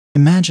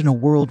Imagine a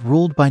world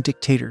ruled by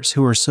dictators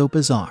who are so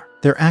bizarre,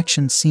 their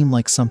actions seem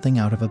like something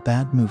out of a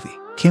bad movie.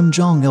 Kim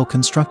Jong-il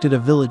constructed a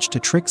village to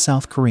trick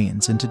South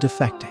Koreans into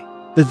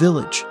defecting. The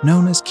village,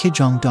 known as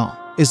Kijongdong,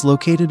 is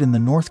located in the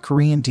North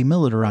Korean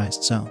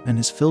demilitarized zone and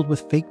is filled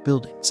with fake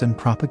buildings and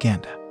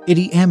propaganda.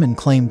 Idi Amin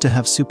claimed to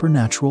have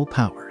supernatural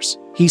powers.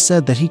 He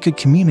said that he could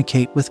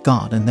communicate with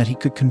God and that he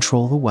could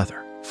control the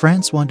weather.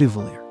 François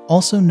Duvalier,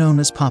 also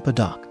known as Papa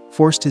Doc,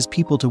 forced his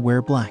people to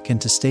wear black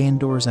and to stay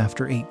indoors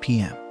after 8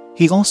 p.m.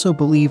 He also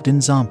believed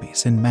in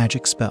zombies and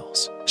magic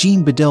spells.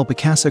 Jean Bedel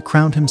Bokassa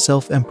crowned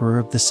himself Emperor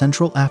of the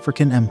Central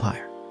African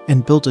Empire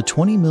and built a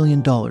 $20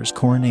 million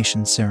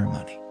coronation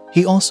ceremony.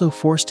 He also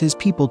forced his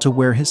people to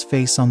wear his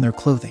face on their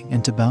clothing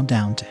and to bow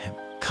down to him.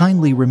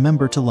 Kindly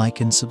remember to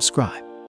like and subscribe.